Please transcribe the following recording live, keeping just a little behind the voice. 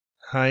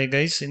Hi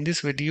guys, in this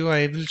video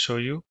I will show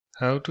you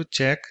how to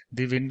check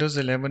the Windows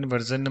 11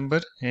 version number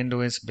and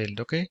OS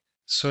build. Okay,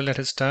 so let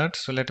us start.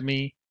 So let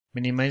me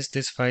minimize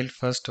this file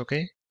first.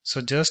 Okay,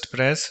 so just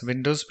press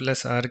Windows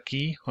plus R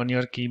key on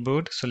your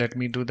keyboard. So let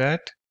me do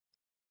that,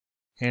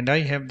 and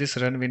I have this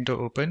run window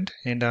opened,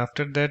 and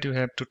after that you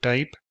have to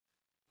type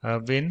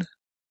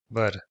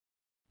WinVer,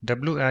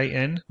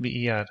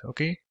 WINVER.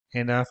 Okay,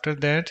 and after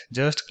that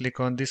just click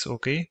on this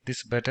OK,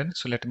 this button.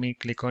 So let me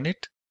click on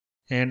it.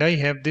 And I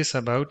have this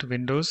about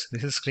Windows.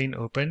 This is screen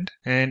opened,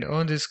 and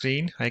on this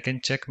screen I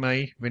can check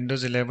my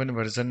Windows 11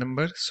 version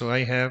number. So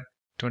I have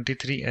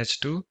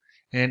 23H2,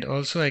 and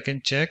also I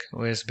can check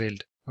OS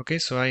build. Okay,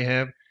 so I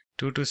have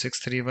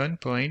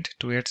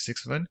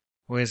 22631.2861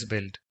 OS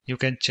build. You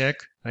can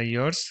check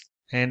yours,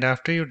 and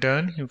after you're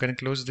done you can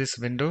close this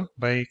window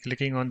by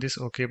clicking on this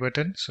OK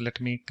button. So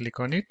let me click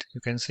on it. You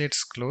can see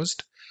it's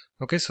closed.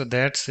 Okay, so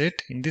that's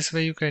it. In this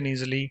way you can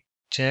easily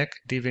check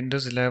the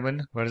Windows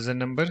 11 version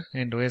number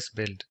and OS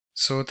build.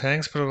 So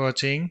thanks for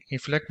watching.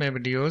 If you like my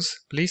videos,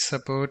 please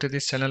support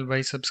this channel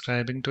by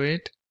subscribing to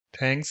it.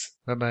 Thanks.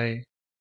 Bye bye.